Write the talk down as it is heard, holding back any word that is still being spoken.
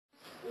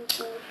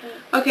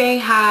Okay,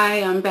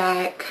 hi, I'm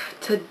back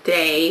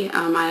today.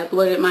 I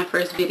uploaded my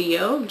first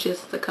video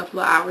just a couple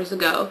of hours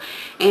ago,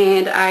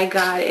 and I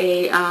got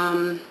a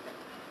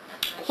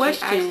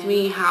question. She asked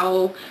me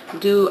how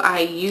do I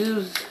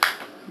use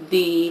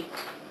the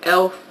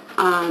e.l.f.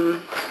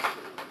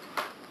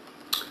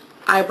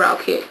 eyebrow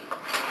kit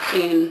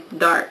in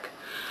dark.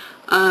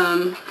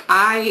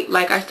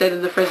 Like I said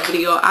in the first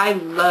video, I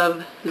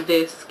love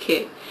this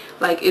kit.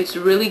 Like, it's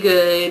really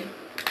good.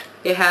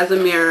 It has a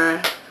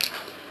mirror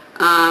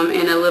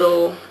and a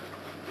little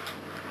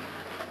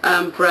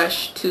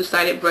brush,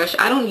 two-sided brush.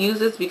 I don't use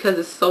this because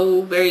it's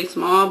so very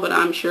small, but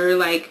I'm sure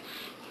like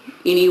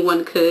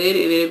anyone could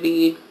and it'd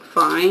be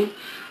fine.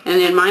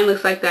 And then mine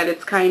looks like that.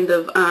 It's kind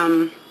of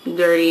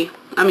dirty.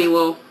 I mean,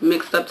 well,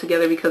 mixed up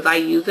together because I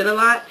use it a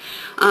lot.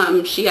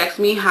 She asked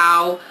me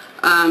how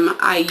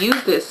I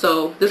use this,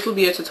 so this will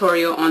be a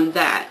tutorial on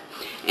that.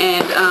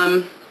 And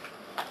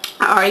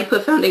I already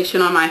put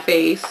foundation on my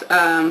face.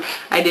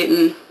 I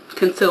didn't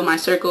conceal my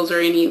circles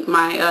or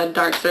my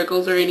dark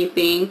circles or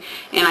anything,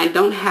 and I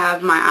don't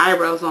have my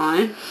eyebrows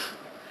on.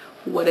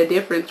 What a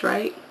difference,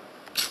 right?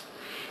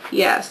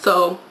 Yeah,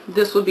 so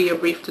this will be a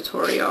brief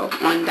tutorial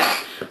on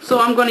that. So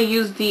I'm going to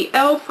use the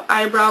e.l.f.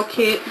 eyebrow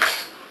kit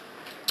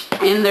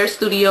in their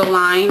studio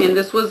line, and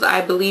this was,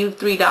 I believe,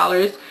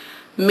 $3,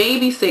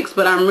 maybe $6,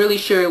 but I'm really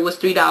sure it was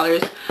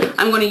 $3.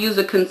 I'm going to use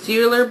a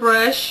concealer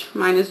brush.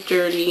 Mine is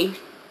dirty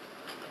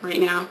right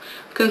now.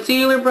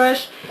 Concealer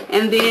brush,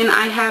 and then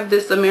I have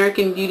this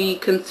American Beauty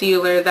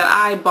concealer that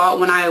I bought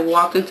when I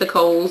walked into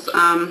Kohl's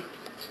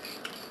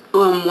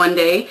one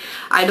day.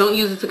 I don't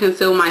use it to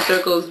conceal my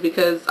circles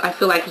because I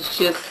feel like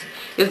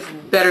it's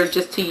better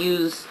just to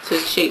use to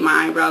shape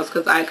my eyebrows,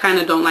 because I kind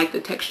of don't like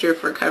the texture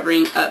for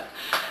covering up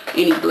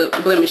any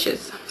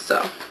blemishes.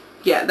 So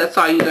yeah, that's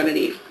all you're gonna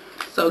need.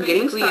 So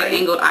getting started, an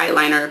angled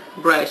eyeliner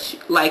brush,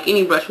 like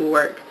any brush will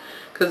work,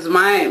 because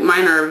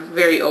mine are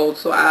very old,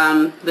 so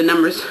the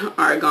numbers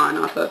are gone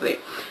off of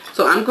it.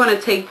 So I'm going to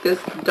take this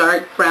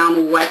dark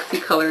brown waxy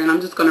color, and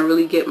I'm just going to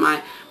really get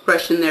my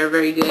brush in there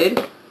very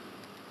good.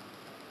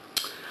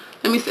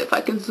 Let me see if I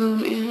can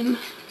zoom in.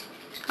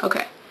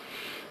 Okay.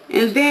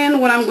 And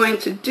then what I'm going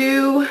to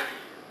do,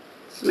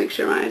 let's make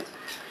sure mine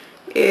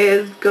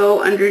is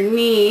go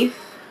underneath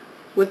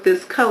with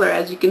this color.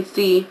 As you can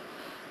see,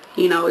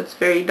 you know, it's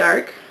very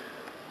dark.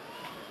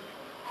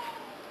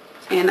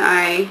 And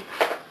I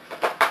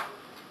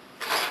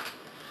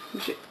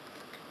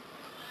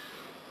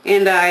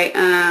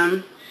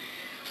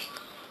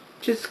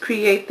just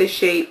create the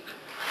shape,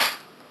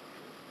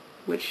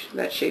 which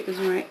that shape is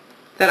right,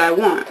 that I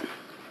want.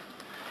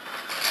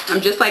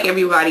 I'm just like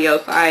everybody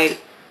else. I'm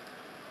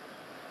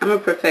a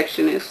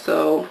perfectionist,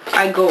 so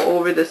I go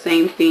over the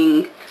same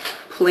thing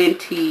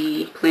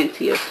plenty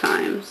of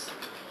times.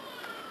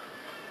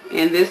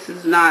 And this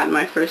is not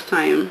my first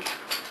time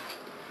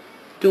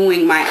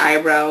doing my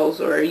eyebrows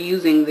or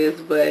using this,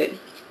 but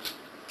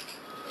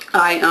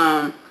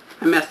I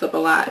mess up a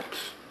lot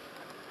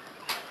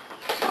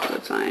all the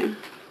time.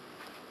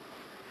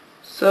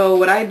 So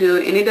what I do,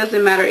 and it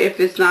doesn't matter if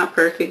it's not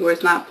perfect or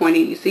it's not pointy.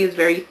 You see it's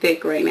very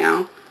thick right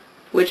now,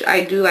 which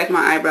I do like my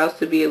eyebrows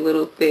to be a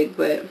little thick,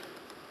 but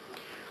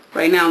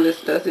right now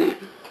this doesn't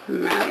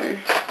matter.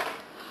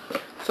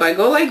 So I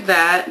go like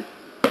that,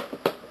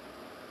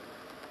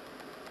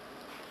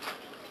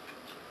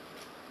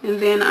 and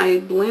then I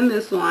blend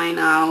this line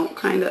out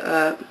kind of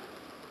up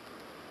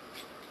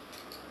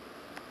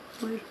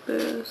like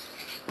this.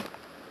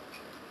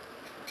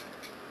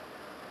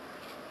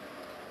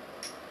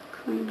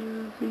 Kind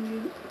of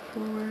bring it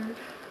forward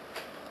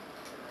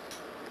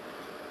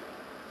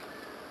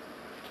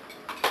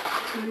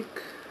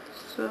like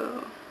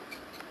so.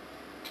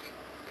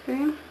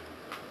 Okay.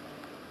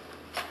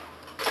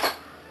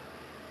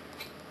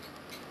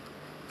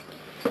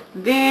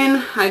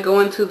 Then I go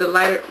into the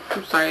lighter,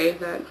 I'm sorry,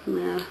 that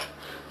mirror.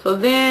 So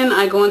then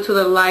I go into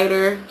the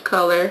lighter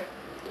color,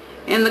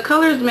 and the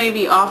colors may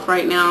be off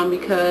right now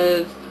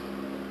because,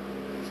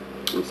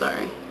 I'm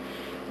sorry,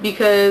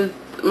 because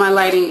my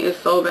lighting is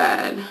so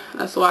bad.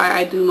 That's why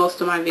I do most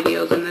of my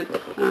videos in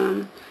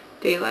the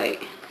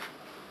daylight.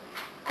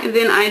 And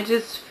then I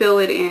just fill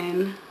it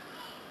in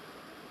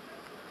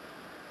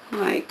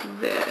like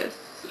this.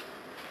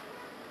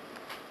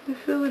 You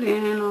fill it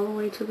in all the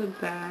way to the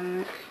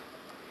back,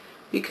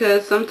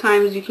 because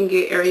sometimes you can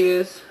get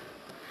areas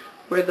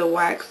where the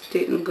wax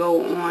didn't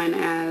go on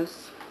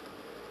as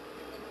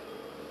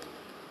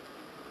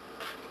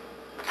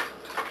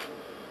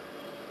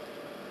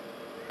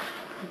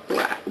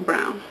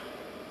brown.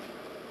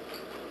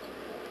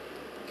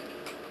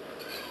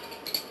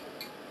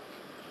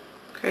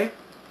 Okay.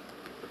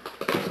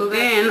 So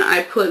then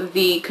I put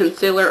the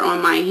concealer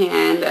on my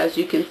hand. As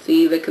you can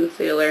see, the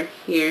concealer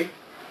here.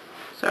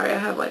 Sorry, I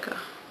have like a,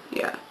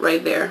 yeah,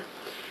 right there.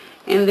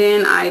 And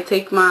then I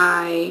take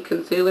my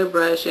concealer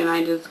brush and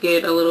I just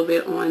get a little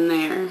bit on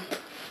there.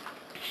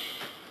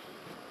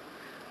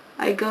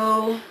 I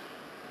go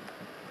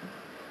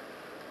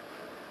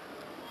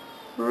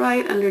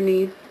right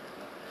underneath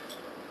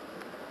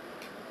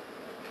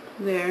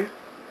there.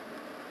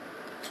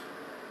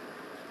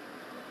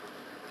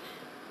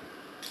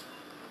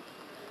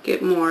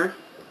 get more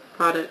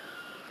product.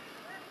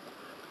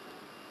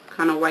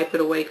 Kind of wipe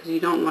it away because you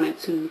don't want it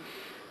to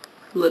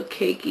look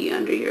cakey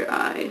under your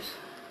eyes.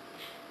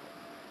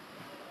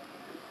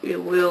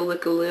 It will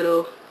look a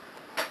little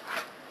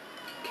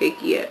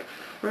cakey at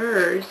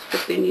first,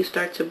 but then you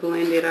start to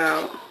blend it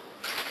out.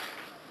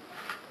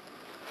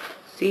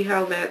 See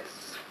how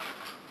that's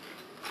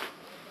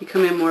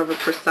becoming more of a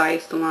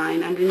precise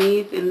line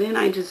underneath? And then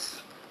I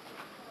just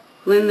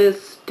blend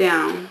this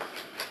down.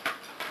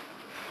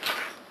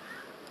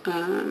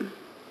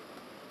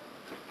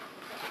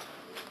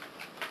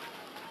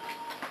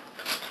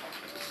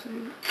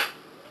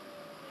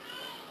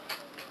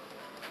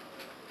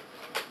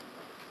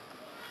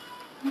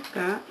 Like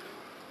that.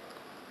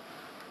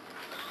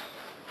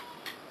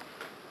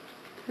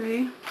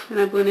 Okay, and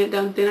I blend it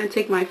down. Then I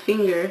take my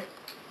finger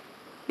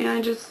and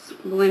I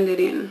just blend it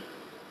in.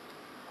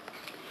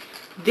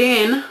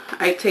 Then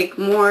I take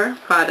more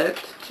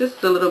product,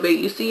 just a little bit.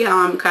 You see how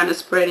I'm kind of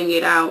spreading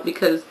it out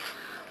because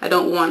I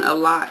don't want a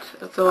lot.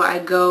 So I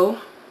go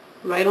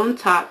right on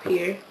top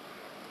here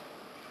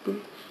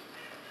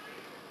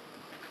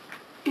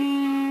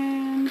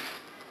and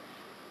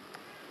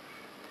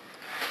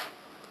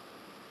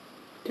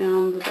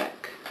down the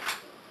back.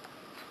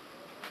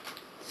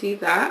 See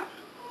that?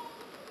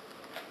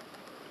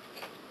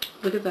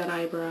 Look at that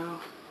eyebrow.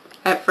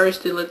 At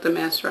first it looked a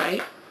mess,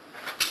 right?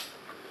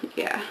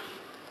 Yeah.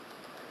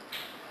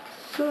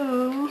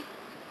 So,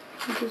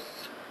 just,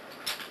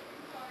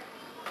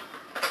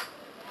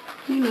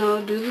 you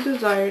know, do the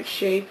desired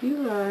shape you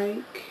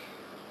like.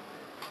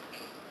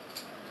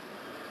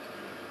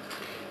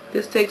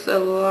 This takes a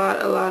lot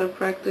of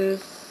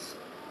practice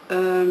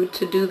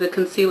to do the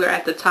concealer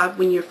at the top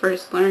when you're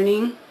first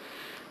learning,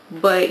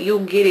 but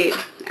you'll get it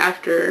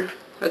after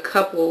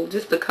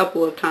just a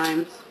couple of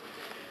times.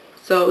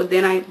 So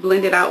then I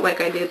blend it out like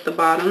I did the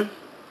bottom,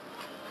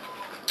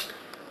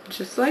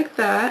 just like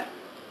that.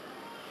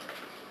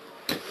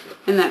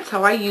 And that's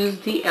how I use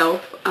the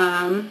e.l.f.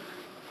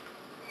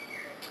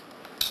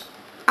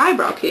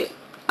 eyebrow kit.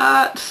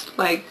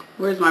 Like,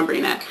 where's my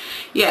brain at?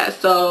 Yeah,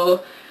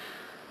 so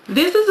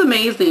this is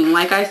amazing.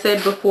 Like I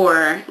said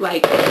before,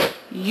 like,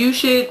 you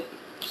should,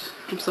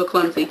 I'm so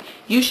clumsy,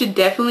 you should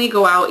definitely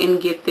go out and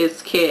get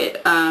this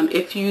kit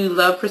if you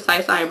love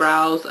precise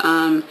eyebrows.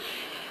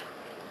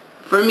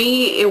 For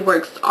me, it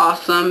works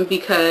awesome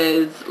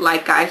because,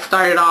 like, I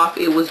started off,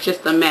 it was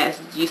just a mess.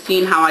 You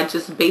seen how I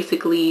just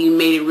basically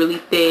made it really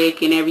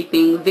thick and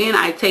everything. Then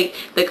I take,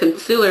 the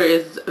concealer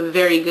is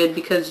very good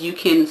because you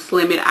can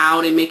slim it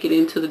out and make it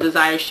into the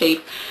desired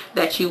shape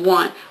that you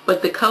want.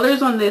 But the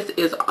colors on this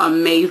is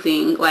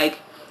amazing. Like,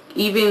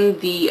 even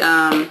the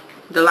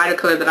lighter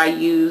color that I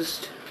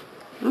used,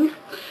 to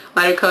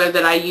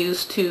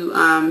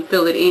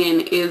fill it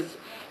in,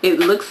 it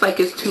looks like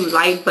it's too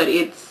light, but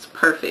it's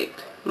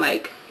perfect.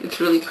 Like, it's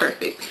really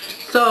perfect.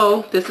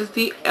 So this is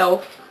the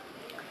e.l.f.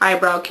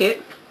 eyebrow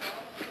kit.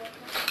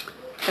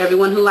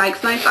 Everyone who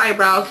likes nice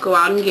eyebrows, go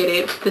out and get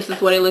it. This is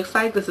what it looks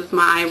like. This is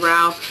my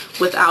eyebrow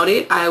without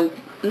it. I'm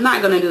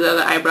not going to do the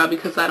other eyebrow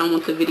because I don't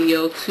want the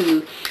video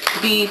to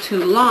be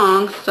too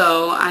long.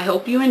 So I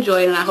hope you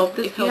enjoyed, and I hope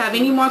that if you have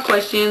any more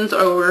questions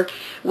or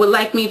would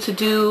like me to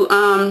do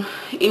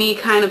any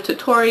kind of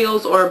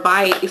tutorials or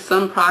buy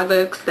some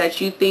products that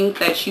you think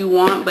that you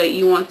want, but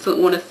you want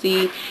to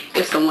see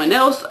if someone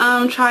else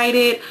tried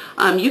it,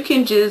 you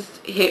can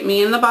just hit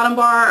me in the bottom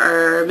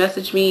bar or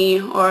message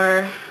me,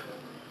 or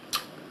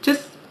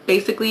just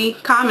basically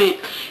comment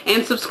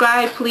and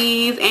subscribe,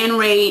 please, and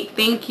rate.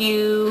 Thank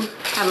you.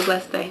 Have a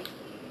blessed day.